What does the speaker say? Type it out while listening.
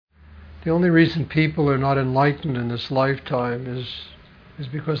The only reason people are not enlightened in this lifetime is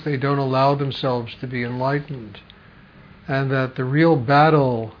because they don't allow themselves to be enlightened. And that the real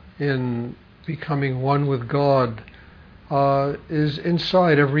battle in becoming one with God is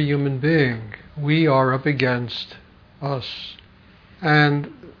inside every human being. We are up against us.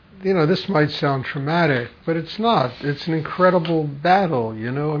 And, this might sound traumatic, but it's not. It's an incredible battle,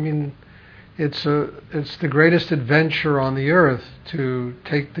 I mean, it's the greatest adventure on the earth to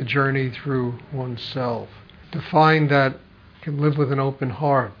take the journey through oneself. To find that I can live with an open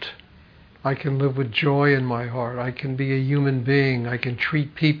heart. I can live with joy in my heart. I can be a human being. I can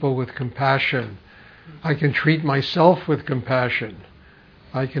treat people with compassion. I can treat myself with compassion.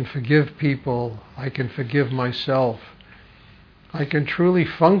 I can forgive people. I can forgive myself. I can truly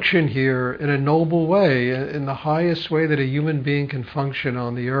function here in a noble way, in the highest way that a human being can function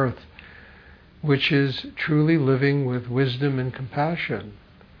on the earth, which is truly living with wisdom and compassion.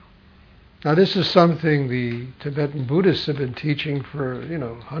 Now, this is something the Tibetan Buddhists have been teaching for,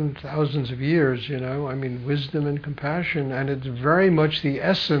 thousands of years, I mean, wisdom and compassion, and it's very much the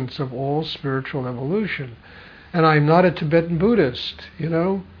essence of all spiritual evolution. And I'm not a Tibetan Buddhist,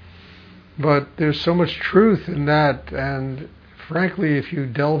 but there's so much truth in that, and frankly, if you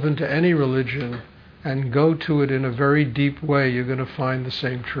delve into any religion and go to it in a very deep way, you're going to find the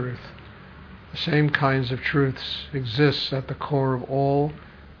same truth. The same kinds of truths exist at the core of all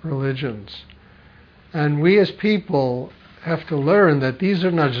religions. And we as people have to learn that these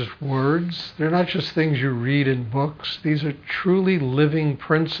are not just words, they're not just things you read in books, these are truly living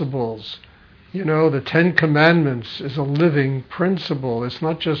principles. The Ten Commandments is a living principle. It's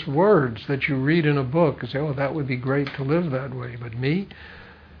not just words that you read in a book and say, oh, that would be great to live that way, but me?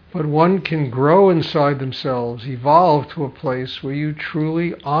 But one can grow inside themselves, evolve to a place where you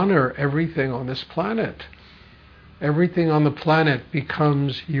truly honor everything on this planet. Everything on the planet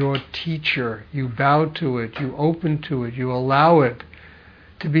becomes your teacher. You bow to it, you open to it, you allow it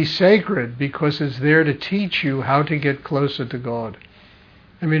to be sacred because it's there to teach you how to get closer to God.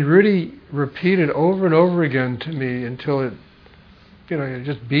 I mean, Rudy repeated over and over again to me until it,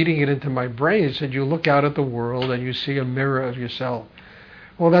 just beating it into my brain. He said, you look out at the world and you see a mirror of yourself.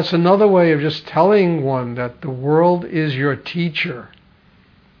 Well, that's another way of just telling one that the world is your teacher.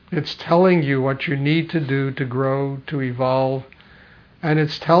 It's telling you what you need to do to grow, to evolve, and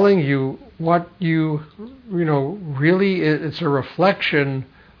it's telling you what really it's a reflection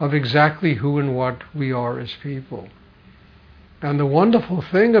of exactly who and what we are as people. And the wonderful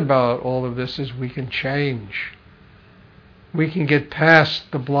thing about all of this is we can change. We can get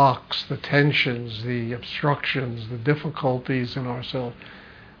past the blocks, the tensions, the obstructions, the difficulties in ourselves.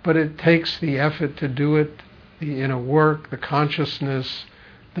 But it takes the effort to do it, the inner work, the consciousness,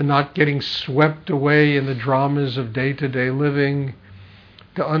 the not getting swept away in the dramas of day-to-day living,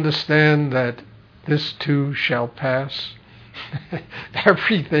 to understand that this too shall pass.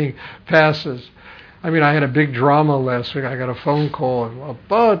 Everything passes. I mean, I had a big drama last week. I got a phone call, and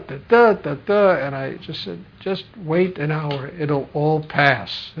I just said, just wait an hour. It'll all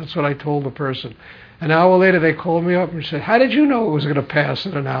pass. That's what I told the person. An hour later, they called me up and said, how did you know it was going to pass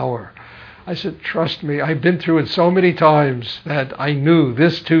in an hour? I said, trust me, I've been through it so many times that I knew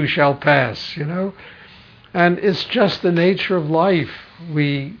this too shall pass, And it's just the nature of life.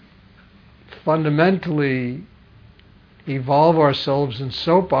 We fundamentally evolve ourselves in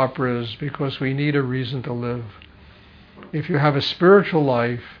soap operas because we need a reason to live. If you have a spiritual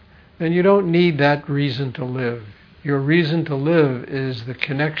life, then you don't need that reason to live. Your reason to live is the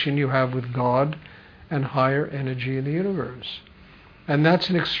connection you have with God and higher energy in the universe. And that's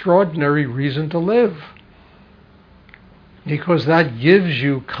an extraordinary reason to live, because that gives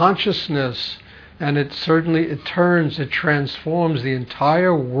you consciousness, and it transforms the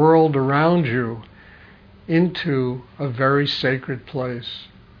entire world around you into a very sacred place.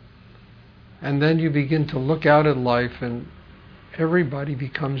 And then you begin to look out at life, and everybody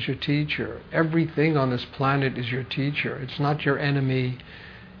becomes your teacher. Everything on this planet is your teacher. It's not your enemy.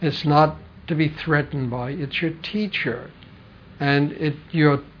 It's not to be threatened by. It's your teacher. And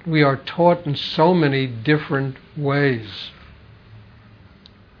we are taught in so many different ways.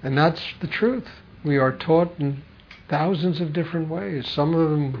 And that's the truth. We are taught in thousands of different ways. Some of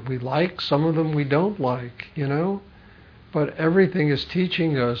them we like, some of them we don't like, But everything is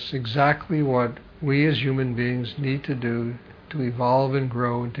teaching us exactly what we as human beings need to do to evolve and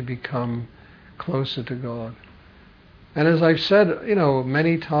grow and to become closer to God. And as I've said,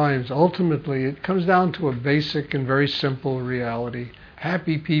 many times, ultimately it comes down to a basic and very simple reality.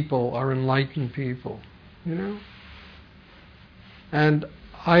 Happy people are enlightened people, And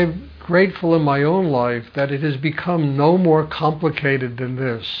I'm grateful in my own life that it has become no more complicated than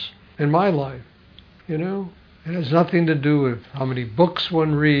this. in my life, you know? It has nothing to do with how many books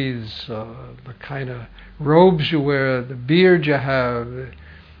one reads, the kind of robes you wear, the beard you have, the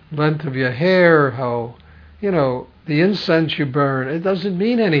length of your hair, how, you know, the incense you burn. It doesn't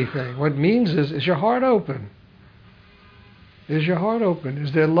mean anything. What it means is your heart open? Is your heart open?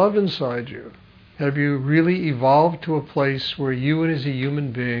 Is there love inside you? Have you really evolved to a place where you as a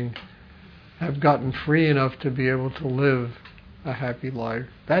human being have gotten free enough to be able to live a happy life?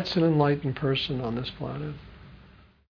 That's an enlightened person on this planet.